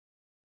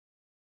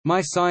My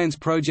Science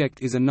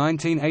Project is a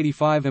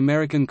 1985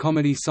 American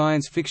comedy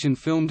science fiction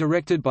film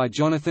directed by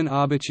Jonathan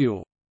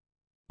Arbuthnot.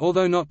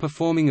 Although not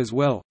performing as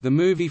well, the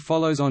movie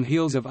follows on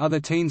heels of other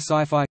teen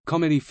sci-fi,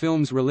 comedy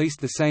films released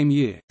the same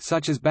year,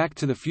 such as Back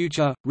to the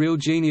Future, Real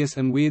Genius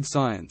and Weird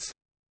Science.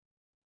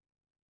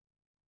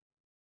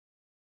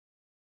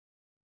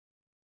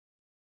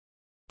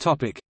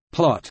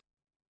 Plot.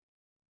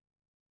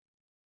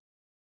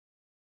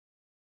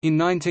 In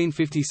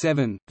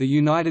 1957, the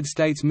United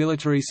States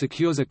military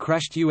secures a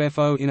crashed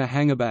UFO in a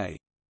hangar bay.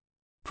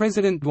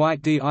 President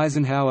Dwight D.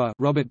 Eisenhower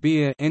Robert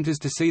Beer enters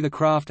to see the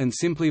craft and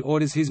simply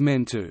orders his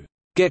men to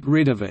 "get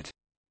rid of it."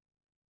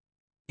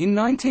 In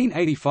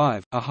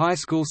 1985, a high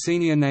school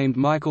senior named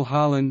Michael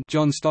Harlan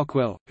John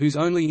Stockwell, whose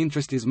only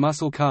interest is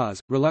muscle cars,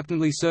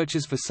 reluctantly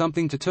searches for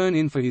something to turn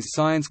in for his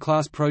science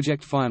class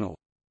project final.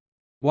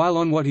 While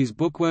on what his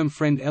bookworm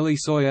friend Ellie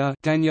Sawyer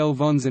Danielle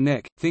von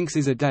Zaneck thinks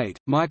is a date,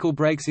 Michael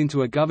breaks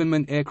into a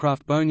government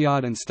aircraft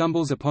boneyard and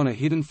stumbles upon a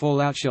hidden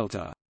fallout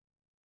shelter.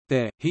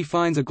 There, he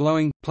finds a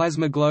glowing,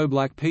 plasma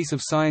globe-like piece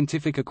of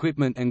scientific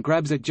equipment and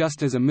grabs it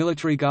just as a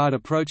military guard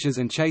approaches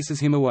and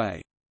chases him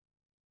away.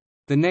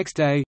 The next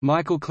day,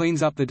 Michael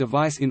cleans up the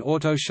device in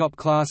auto shop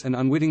class and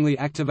unwittingly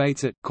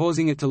activates it,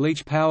 causing it to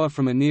leach power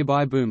from a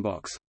nearby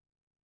boombox.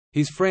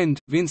 His friend,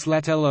 Vince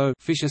Latello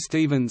Fisher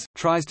Stevens,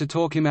 tries to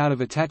talk him out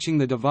of attaching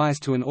the device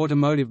to an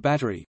automotive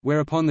battery,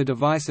 whereupon the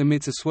device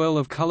emits a swirl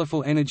of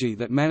colorful energy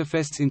that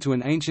manifests into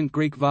an ancient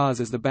Greek vase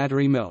as the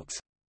battery melts.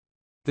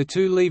 The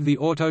two leave the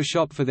auto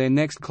shop for their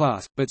next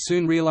class, but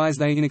soon realize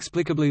they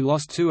inexplicably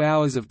lost 2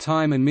 hours of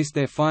time and missed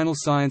their final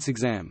science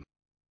exam.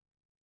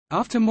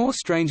 After more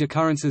strange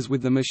occurrences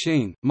with the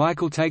machine,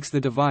 Michael takes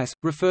the device,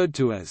 referred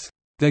to as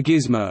the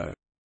Gizmo,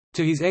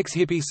 to his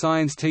ex-hippie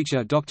science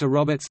teacher Dr.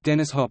 Roberts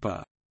Dennis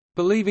Hopper.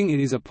 Believing it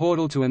is a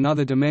portal to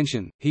another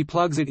dimension, he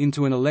plugs it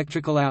into an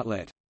electrical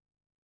outlet.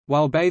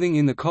 While bathing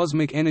in the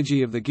cosmic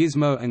energy of the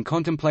gizmo and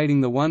contemplating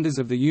the wonders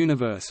of the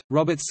universe,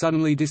 Roberts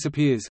suddenly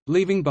disappears,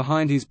 leaving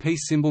behind his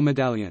peace symbol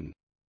medallion.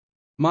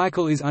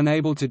 Michael is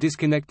unable to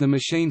disconnect the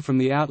machine from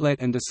the outlet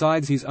and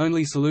decides his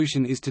only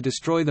solution is to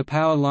destroy the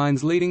power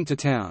lines leading to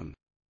town.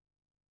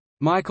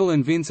 Michael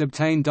and Vince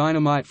obtain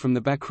dynamite from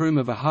the backroom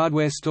of a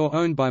hardware store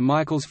owned by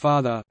Michael's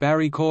father,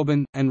 Barry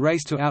Corbin, and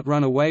race to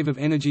outrun a wave of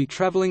energy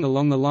traveling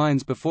along the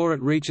lines before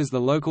it reaches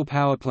the local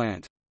power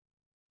plant.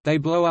 They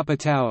blow up a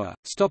tower,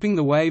 stopping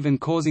the wave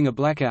and causing a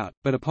blackout,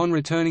 but upon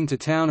returning to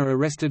town are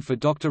arrested for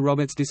Dr.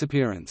 Roberts'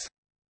 disappearance.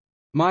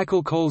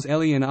 Michael calls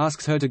Ellie and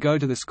asks her to go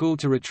to the school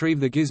to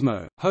retrieve the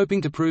gizmo, hoping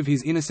to prove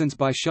his innocence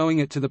by showing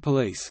it to the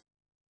police.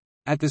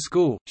 At the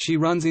school, she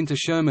runs into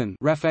Sherman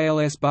Raphael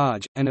S.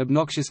 Barge, an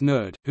obnoxious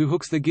nerd, who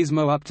hooks the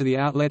gizmo up to the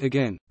outlet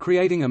again,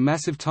 creating a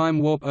massive time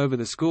warp over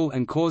the school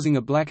and causing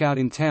a blackout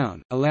in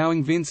town,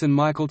 allowing Vince and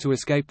Michael to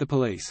escape the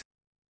police.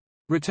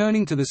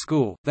 Returning to the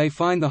school, they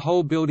find the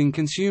whole building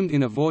consumed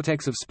in a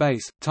vortex of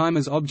space, time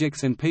as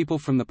objects and people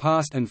from the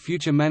past and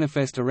future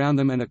manifest around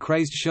them and a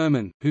crazed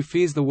Sherman, who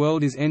fears the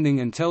world is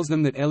ending and tells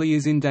them that Ellie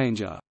is in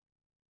danger.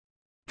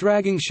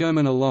 Dragging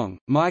Sherman along,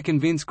 Mike and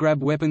Vince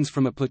grab weapons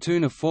from a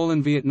platoon of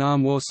fallen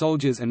Vietnam War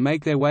soldiers and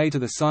make their way to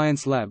the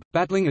science lab,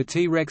 battling a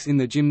T-Rex in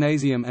the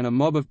gymnasium and a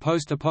mob of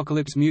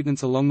post-apocalypse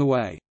mutants along the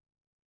way.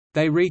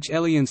 They reach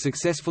Ellie and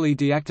successfully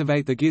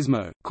deactivate the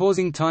gizmo,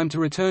 causing time to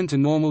return to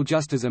normal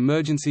just as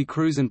emergency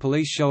crews and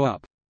police show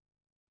up.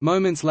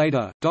 Moments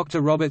later,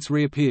 Dr. Roberts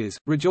reappears,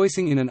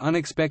 rejoicing in an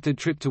unexpected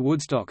trip to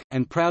Woodstock,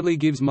 and proudly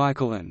gives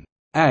Michael an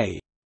A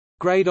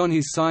grade on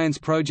his science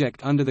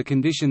project under the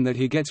condition that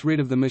he gets rid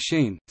of the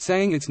machine,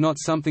 saying it's not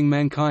something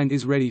mankind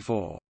is ready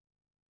for.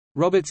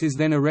 Roberts is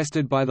then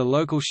arrested by the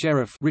local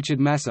sheriff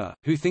Richard Massa,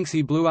 who thinks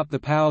he blew up the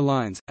power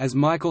lines, as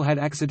Michael had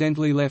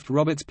accidentally left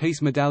Roberts'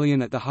 peace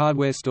medallion at the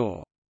hardware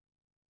store.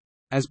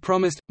 As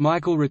promised,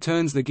 Michael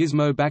returns the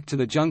gizmo back to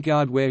the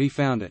junkyard where he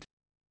found it.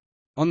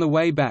 On the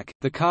way back,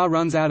 the car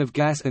runs out of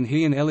gas and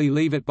he and Ellie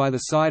leave it by the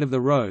side of the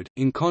road.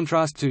 In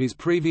contrast to his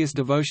previous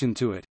devotion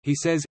to it, he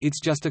says, "It's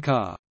just a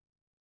car."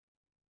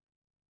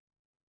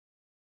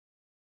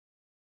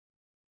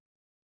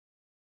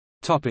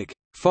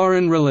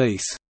 Foreign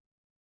release.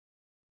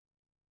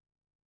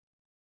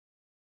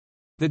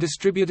 The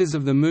distributors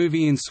of the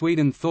movie in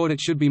Sweden thought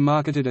it should be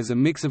marketed as a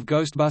mix of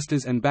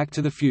Ghostbusters and Back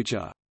to the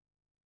Future.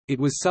 It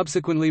was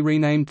subsequently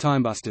renamed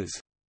Timebusters.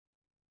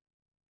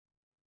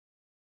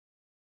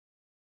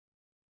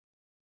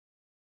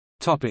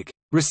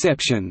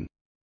 Reception.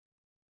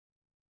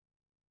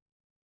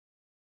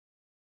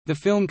 The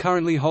film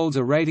currently holds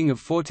a rating of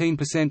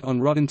 14%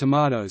 on Rotten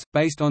Tomatoes,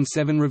 based on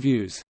 7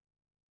 reviews.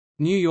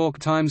 New York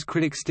Times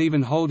critic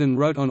Stephen Holden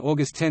wrote on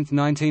August 10,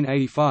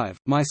 1985,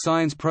 "My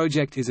Science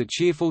Project is a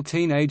cheerful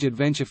teenage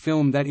adventure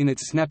film that in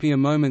its snappier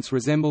moments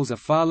resembles a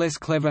far less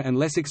clever and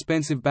less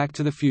expensive Back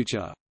to the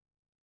Future."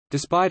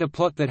 Despite a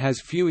plot that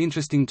has few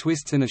interesting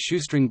twists and a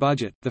shoestring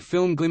budget, the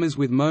film glimmers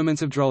with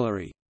moments of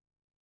drollery.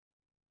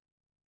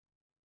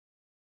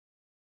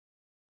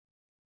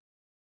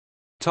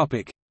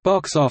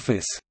 Box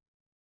office.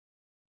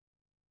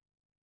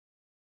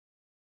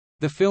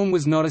 The film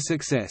was not a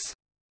success.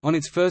 On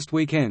its first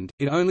weekend,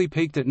 it only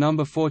peaked at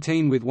number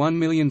 14 with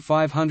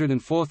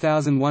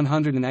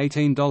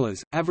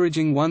 $1,504,118,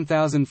 averaging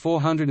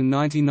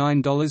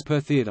 $1,499 per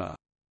theater.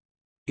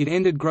 It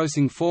ended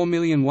grossing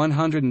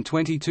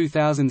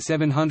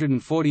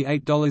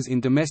 $4,122,748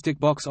 in domestic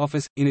box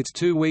office, in its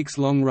 2 weeks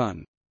long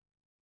run.